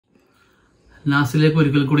നാസിലേക്ക്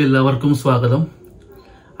ഒരിക്കൽ കൂടി എല്ലാവർക്കും സ്വാഗതം.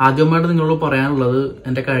 ആദ്യമായിട്ട് നിങ്ങളോട് പറയാനുള്ളത്,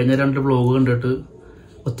 എൻ്റെ കഴിഞ്ഞ 2 വ്ലോഗ് കണ്ടിട്ട്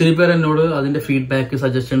ഒത്തിരി പേർ എന്നോട് അതിന്റെ ഫീഡ്ബാക്ക്,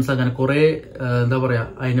 സജഷൻസ് അങ്ങനെ കുറെ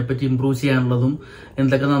അതിനെപ്പറ്റി ഇമ്പ്രൂവ് ചെയ്യാനുള്ളതും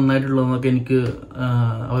എന്തൊക്കെ നന്നായിട്ടുള്ളതെന്നൊക്കെ എനിക്ക്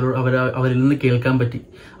അവരിൽ നിന്ന് കേൾക്കാൻ പറ്റി.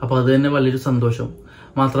 അപ്പൊ അത് തന്നെ വലിയൊരു സന്തോഷം.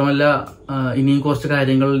 മാത്രമല്ല, ഇനിയും കുറച്ച്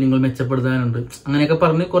കാര്യങ്ങൾ നിങ്ങൾ മെച്ചപ്പെടുത്താനുണ്ട് അങ്ങനെയൊക്കെ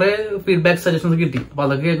പറഞ്ഞ് കുറെ ഫീഡ്ബാക്ക്, സജഷൻസ് കിട്ടി. അപ്പൊ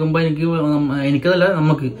അതൊക്കെ കേൾക്കുമ്പോൾ എനിക്കതല്ല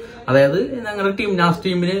നമുക്ക്, അതായത് ഞങ്ങളുടെ നാസ്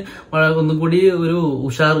ടീമിന് ഒന്നും കൂടി ഒരു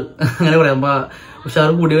ഉഷാർ, അങ്ങനെ പറയാം, ഉഷാർ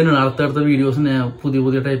കൂടി വരുന്നുണ്ട് അടുത്തടുത്ത വീഡിയോസ് ഞാൻ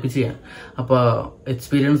പുതിയ ടൈപ്പ് ചെയ്യാൻ. അപ്പൊ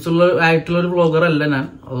എക്സ്പീരിയൻസ് ആയിട്ടുള്ള ഒരു വ്ളോഗർ അല്ല ഞാൻ,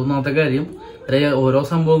 അതൊന്നാമത്തെ കാര്യം. ഓരോ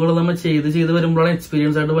സംഭവങ്ങളും നമ്മൾ ചെയ്ത് വരുമ്പോഴാണ്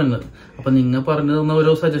എക്സ്പീരിയൻസ് ആയിട്ട് വരുന്നത്. അപ്പൊ നിങ്ങൾ പറഞ്ഞു തന്ന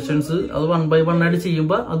ഓരോ സജഷൻസ് അത് 1 by 1 ആയിട്ട്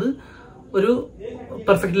ചെയ്യുമ്പോൾ അത് ഒരു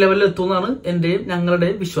പെർഫെക്റ്റ് ലെവലിൽ എത്തുമെന്നാണ് എന്റെയും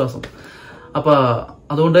ഞങ്ങളുടെയും വിശ്വാസം. അപ്പൊ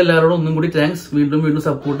അതുകൊണ്ട് എല്ലാവരോടും ഒന്നും കൂടി താങ്ക്സ്. വീണ്ടും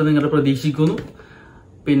സപ്പോർട്ട് നിങ്ങളുടെ പ്രതീക്ഷിക്കുന്നു.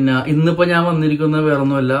 പിന്നെ ഇന്നിപ്പോ ഞാൻ വന്നിരിക്കുന്നത്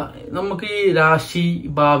വേറൊന്നുമല്ല, നമുക്ക് ഈ രാശി,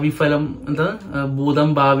 ഭാവി ഫലം, ഭൂതം,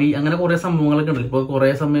 ഭാവി, അങ്ങനെ കുറെ സംഭവങ്ങളൊക്കെ ഉണ്ടല്ലോ. ഇപ്പൊ കുറെ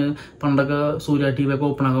സമയം പണ്ടൊക്കെ സൂര്യ TV ഒക്കെ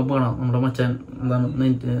ഓപ്പൺ ആക്കുമ്പോൾ കാണാം നമ്മുടെ മച്ചാൻ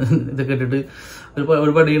ഇതൊക്കെ ഇട്ടിട്ട്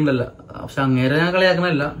ഒരു പടി ഉണ്ടല്ലോ. പക്ഷെ അങ്ങേരെ ഞാൻ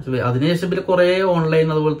കളിയാക്കണല്ല. അതിനുശേഷം പിന്നെ കുറെ ഓൺലൈൻ,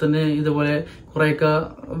 അതുപോലെ തന്നെ ഇതുപോലെ കുറെയൊക്കെ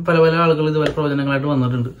പല ആളുകൾ ഇതുപോലെ പ്രവചനങ്ങളായിട്ട്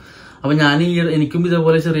വന്നിട്ടുണ്ട്. അപ്പൊ എനിക്കും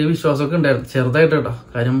ഇതേപോലെ ചെറിയ വിശ്വാസമൊക്കെ ഉണ്ടായിരുന്നു, ചെറുതായിട്ട് കേട്ടോ.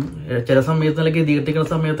 കാര്യം ചില സമയത്ത് ഗതികെട്ടിക്കുന്ന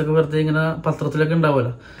സമയത്തൊക്കെ വെറുതെ ഇങ്ങനെ പത്രത്തിലൊക്കെ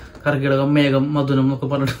ഉണ്ടാവുമല്ലോ, കർക്കിടകം, മേഘം, മധുരം എന്നൊക്കെ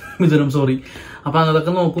പറഞ്ഞിട്ട് മിഥുനം, സോറി. അപ്പൊ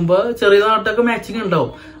അങ്ങനൊക്കെ നോക്കുമ്പോ ചെറിയതായിട്ടൊക്കെ മാച്ചിങ്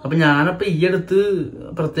ഉണ്ടാവും. അപ്പൊ ഞാനപ്പോ ഈ അടുത്ത്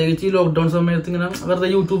പ്രത്യേകിച്ച് ഈ ലോക്ക്ഡൌൺ സമയത്ത് ഇങ്ങനെ വെറുതെ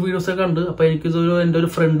യൂട്യൂബ് വീഡിയോസ് ഒക്കെ കണ്ട്. അപ്പൊ എന്റെ ഒരു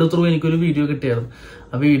ഫ്രണ്ട് ത്രൂ എനിക്കൊരു വീഡിയോ കിട്ടിയായിരുന്നു.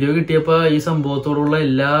 ആ വീഡിയോ കിട്ടിയപ്പോ ഈ സംഭവത്തോടുള്ള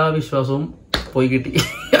എല്ലാ വിശ്വാസവും പോയി കിട്ടി.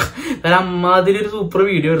 കാരണം അമ്മാതിരി ഒരു സൂപ്പർ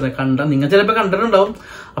വീഡിയോ ആയിരുന്നു. നിങ്ങൾ ചിലപ്പോ കണ്ടിട്ടുണ്ടാവും.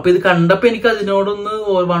 അപ്പൊ ഇത് കണ്ടപ്പോ എനിക്ക് അതിനോടൊന്ന്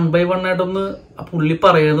 1 by 1 ആയിട്ടൊന്ന് പുള്ളി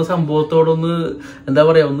പറയുന്ന സംഭവത്തോടൊന്ന്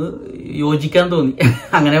ഒന്ന് യോജിക്കാൻ തോന്നി,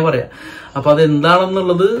 അങ്ങനെ പറയാം. അപ്പൊ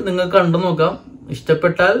അതെന്താണെന്നുള്ളത് നിങ്ങൾ കണ്ടു നോക്കാം.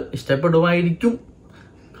 ഇഷ്ടപ്പെട്ടാൽ ഇഷ്ടപ്പെടുമായിരിക്കും.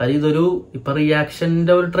 കാര്യം ഇതൊരു ഇപ്പൊ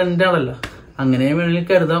റിയാക്ഷന്റെ ഒരു ട്രെൻഡാണല്ലോ, അങ്ങനെ വേണമെങ്കിൽ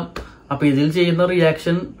കരുതാം. അപ്പൊ ഇതിൽ ചെയ്യുന്ന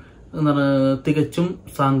റിയാക്ഷൻ തികച്ചും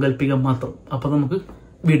സാങ്കല്പികം മാത്രം. അപ്പൊ നമുക്ക്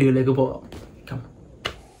വീഡിയോയിലേക്ക് പോകാം.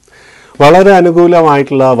 വളരെ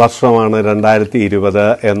അനുകൂലമായിട്ടുള്ള വർഷമാണ് 2020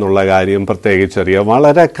 എന്നുള്ള കാര്യം പ്രത്യേകിച്ചറിയാം.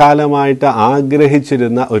 വളരെ കാലമായിട്ട്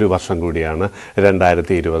ആഗ്രഹിച്ചിരുന്ന ഒരു വർഷം കൂടിയാണ്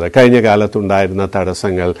 2020. കഴിഞ്ഞ കാലത്തുണ്ടായിരുന്ന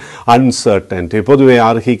തടസ്സങ്ങൾ, അൺസർട്ടനിറ്റി, പൊതുവെ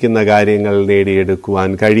അർഹിക്കുന്ന കാര്യങ്ങൾ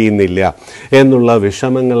നേടിയെടുക്കുവാൻ കഴിയുന്നില്ല എന്നുള്ള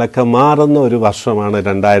വിഷമങ്ങളൊക്കെ മാറുന്ന ഒരു വർഷമാണ്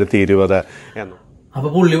 2020 എന്ന്. അപ്പൊ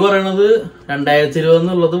പുള്ളി പറയണത് 2020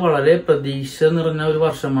 എന്നുള്ളത് വളരെ പ്രതീക്ഷ നിറഞ്ഞ ഒരു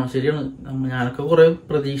വർഷമാണ്. ശരിയാണ്. ഞാനൊക്കെ കുറെ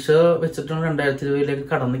പ്രതീക്ഷ വെച്ചിട്ടാണ് 2020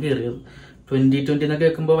 കടന്നു കയറിയത്. 2020 എന്നൊക്കെ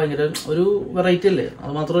കേൾക്കുമ്പോ ഭയങ്കര ഒരു വെറൈറ്റി അല്ലേ.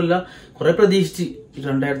 അത് മാത്രമല്ല, കുറെ പ്രതീക്ഷിച്ച്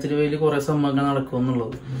 2020 കുറെ സംഭവങ്ങൾ നടക്കും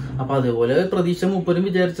എന്നുള്ളത്. അപ്പൊ അതേപോലെ പ്രതീക്ഷ മൂപ്പരും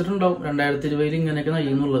വിചാരിച്ചിട്ടുണ്ടാവും 2020 ഇങ്ങനെയൊക്കെ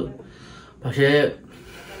നയിക്കുന്നുള്ളത്.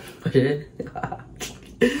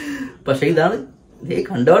 പക്ഷേ ഇതാണ്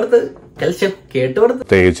കണ്ടുകൊടുത്ത്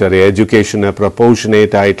പ്രത്യേകിച്ചറിയ എഡ്യൂക്കേഷന്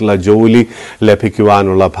പ്രൊപ്പോർഷനേറ്റ് ആയിട്ടുള്ള ജോലി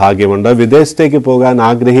ലഭിക്കുവാനുള്ള ഭാഗ്യമുണ്ട്. വിദേശത്തേക്ക് പോകാൻ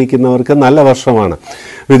ആഗ്രഹിക്കുന്നവർക്ക് നല്ല വർഷമാണ്.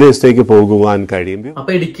 വിദേശത്തേക്ക് പോകുവാൻ കഴിയും.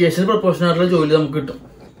 അപ്പൊ എഡ്യൂക്കേഷൻ പ്രൊപ്പോർഷനായിട്ടുള്ള ജോലി നമുക്ക് കിട്ടും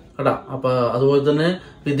കേട്ടാ. അപ്പൊ അതുപോലെ തന്നെ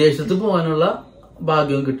വിദേശത്ത് പോകാനുള്ള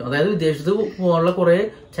ഭാഗ്യവും കിട്ടും. അതായത് വിദേശത്ത് പോകാനുള്ള കുറെ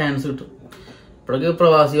ചാൻസ് കിട്ടും. ഇപ്പോഴൊക്കെ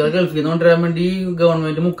പ്രവാസികളെ ഗൾഫിൽ നിന്ന് കൊണ്ടുവരാൻ വേണ്ടി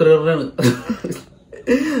ഗവൺമെന്റ് മുക്കറുകളാണ്.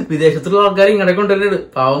 വിദേശത്തുള്ള ആൾക്കാർ ഇങ്ങനെ കൊണ്ടുവരുന്നുണ്ട്.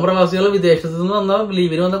 പാവം പ്രവാസികൾ വിദേശത്ത് നിന്ന് വന്ന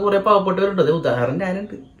ലീവിന് വന്ന കുറെ പാവപ്പെട്ടവരുണ്ട്. അത് ഉദാഹരണം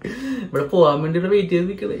ഞാനുണ്ട്. ഇവിടെ പോകാൻ വേണ്ടി വെയിറ്റ് ചെയ്ത്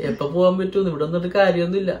നിൽക്കുന്നത്. എപ്പൊ പോകാൻ പറ്റും, ഇവിടെ വന്നിട്ട്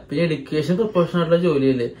കാര്യമൊന്നുമില്ല. പിന്നെ എഡ്യൂക്കേഷൻ പ്രൊഫഷണായിട്ടുള്ള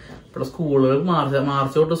ജോലിയല്ലേ. ഇവിടെ സ്കൂളുകൾ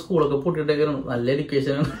മാർച്ച് തൊട്ട് സ്കൂളൊക്കെ പൊട്ടിയിട്ടേക്കാണ്. നല്ല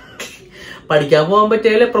എഡ്യൂക്കേഷനാണ്. പഠിക്കാൻ പോകാൻ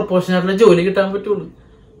പറ്റിയാലേ പ്രൊഫഷണായിട്ടുള്ള ജോലി കിട്ടാൻ പറ്റുള്ളൂ.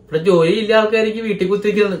 ഇവിടെ ജോലി ഇല്ല ആൾക്കാർക്ക് വീട്ടിൽ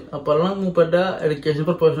കുത്തിരിക്കുന്നത്. അപ്പോഴാണ് മൂപ്പരുടെ എഡ്യൂക്കേഷൻ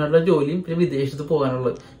പ്രൊഫഷണായിട്ടുള്ള ജോലിയും പിന്നെ വിദേശത്ത്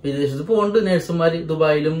പോകാനുള്ളത്. വിദേശത്ത് പോകുന്നുണ്ട് നേഴ്സുമാര്,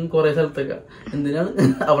 ദുബായിലും കുറെ സ്ഥലത്തൊക്കെ. എന്തിനാണ്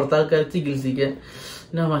അവിടുത്തെ ആൾക്കാർ ചികിത്സിക്കാൻ.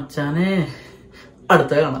 മച്ചാനെ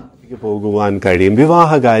അടുത്ത കാണാം. പോകുവാൻ കഴിയും.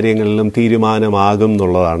 വിവാഹ കാര്യങ്ങളിലും തീരുമാനമാകും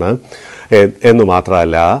എന്നുള്ളതാണ്. എന്ന്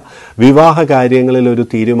മാത്രമല്ല, വിവാഹ കാര്യങ്ങളിൽ ഒരു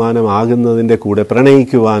തീരുമാനമാകുന്നതിൻ്റെ കൂടെ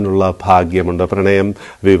പ്രണയിക്കുവാനുള്ള ഭാഗ്യമുണ്ട്. പ്രണയം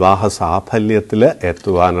വിവാഹ സാഫല്യത്തിൽ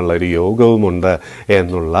എത്തുവാനുള്ള ഒരു യോഗവുമുണ്ട്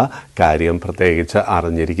എന്നുള്ള കാര്യം പ്രത്യേകിച്ച്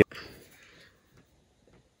അറിഞ്ഞിരിക്കും.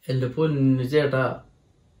 എന്റെ പൊന്നു ചേട്ടാ,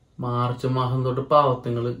 മാർച്ച് മാസം തൊട്ട്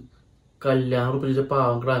പാവത്തങ്ങള് കല്യാണം ഉറപ്പിച്ച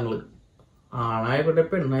പാവം കിടാങ്ങള്, ആണായിക്കോട്ടെ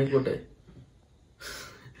പെണ്ണായിക്കോട്ടെ,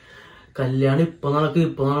 കല്യാണം ഇപ്പൊ നടക്കും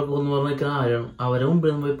എന്ന് പറഞ്ഞ ആരാണ്? അവരെ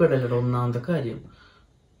മുമ്പിൽ പോയി പെടലട. ഒന്നാമത്തെ കാര്യം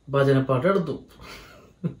ഭജനപ്പാട്ട് എടുത്തു.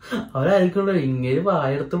 അവരായിരിക്കണ്ടോ ഇങ്ങനെ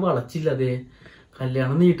വായെടുത്ത് വളച്ചില്ല. അതേ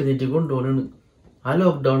കല്യാണം നീട്ടി കൊണ്ടുപോകണാണ്. ആ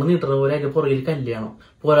ലോക്ക്ഡൌൺ നീട്ടുന്ന പോലെ അതിന്റെ പുറകിൽ കല്യാണം.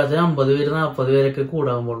 പോരാത്ത 50 പേര് 40 പേരൊക്കെ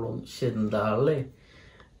കൂടാൻ പാടുള്ളൂ. എന്താളേ.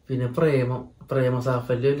 പിന്നെ പ്രേമ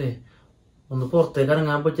സാഫല്യം അല്ലേ. ഒന്ന് പുറത്തേക്ക്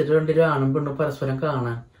ഇറങ്ങാൻ പറ്റിയിട്ട് 2 ആണും പെണ്ണും പരസ്പരം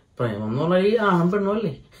കാണാൻ. പ്രേമം എന്ന് പറഞ്ഞാൽ ഈ ആണും പെണ്ണും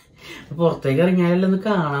അല്ലേ. പുറത്തേക്ക് ഇറങ്ങിയാലല്ലേ ഒന്ന്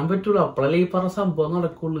കാണാൻ പറ്റുള്ളൂ. അപ്പോഴല്ലേ ഈ പറഞ്ഞ സംഭവം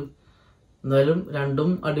നടക്കുള്ളൂ. എന്തായാലും രണ്ടും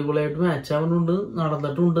അടിപൊളിയായിട്ട് മാച്ച് ആവുന്നുണ്ട്,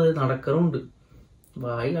 നടന്നിട്ടുണ്ട്, നടക്കറുണ്ട്.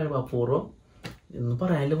 വായി അപൂർവം എന്ന്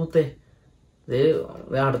പറയാനില്ല മുത്തേ.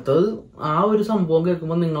 അടുത്തത് ആ ഒരു സംഭവം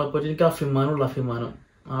കേൾക്കുമ്പോൾ നിങ്ങളെപ്പറ്റി എനിക്ക് അഭിമാനം.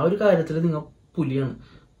 ആ ഒരു കാര്യത്തിൽ നിങ്ങൾ പുലിയാണ്.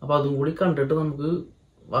 അപ്പൊ അതും കൂടി കണ്ടിട്ട് നമുക്ക്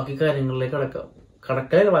ബാക്കി കാര്യങ്ങളിലേക്ക്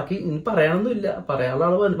കടക്കാതെ ബാക്കി ഇനി പറയാനൊന്നുമില്ല. പറയാനുള്ള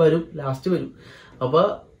ആള് വരും, ലാസ്റ്റ് വരും. അപ്പൊ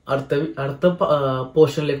അടുത്ത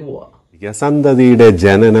പോർഷനിലേക്ക് പോവാം. സന്തതിയുടെ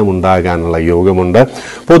ജനനം ഉണ്ടാകാനുള്ള യോഗമുണ്ട്.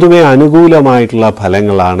 പൊതുവെ അനുകൂലമായിട്ടുള്ള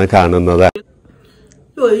ഫലങ്ങളാണ് കാണുന്നത്.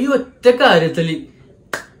 ഈ ഒറ്റ കാര്യത്തില്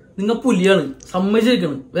നിങ്ങൾ പുലിയാണ്,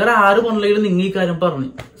 സമ്മതിച്ചിരിക്കണം. വേറെ ആര് പറഞ്ഞില്ലെങ്കിലും നിങ്ങൾ ഈ കാര്യം പറഞ്ഞു.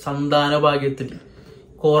 സന്താന ഭാഗ്യത്തില്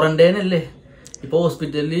ക്വാറന്റൈൻ അല്ലേ, ഇപ്പൊ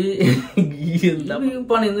ഹോസ്പിറ്റലില് എന്താ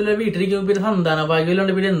പണിയൊന്നുമില്ല, വീട്ടിലിരിക്കുമ്പോ പിന്നെ സന്താന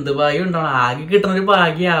ഭാഗ്യമില്ലാണ്ട് പിന്നെ എന്ത് ഭാഗ്യം ഉണ്ടാവണം? ആകെ കിട്ടണ ഒരു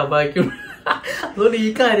ഭാഗ്യം ആ ഭാഗ്യം. അതുകൊണ്ട് ഈ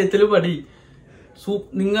കാര്യത്തില് പടി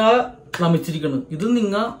നിങ്ങ നമിച്ചിരിക്കണം. ഇത്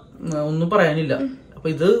നിങ്ങ ഒന്നും പറയാനില്ല. അപ്പൊ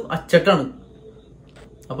ഇത് അച്ചട്ടാണ്.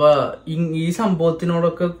 അപ്പൊ ഈ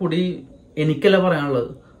സംഭവത്തിനോടൊക്കെ കൂടി എനിക്കല്ല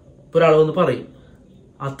പറയാനുള്ളത്. ഇപ്പൊ ഒരാൾ വന്ന് പറയും,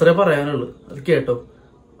 അത്രേ പറയാനുള്ളു. അത് കേട്ടോ,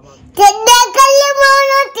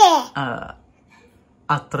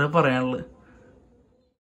 അത്രേ പറയാനുള്ളു.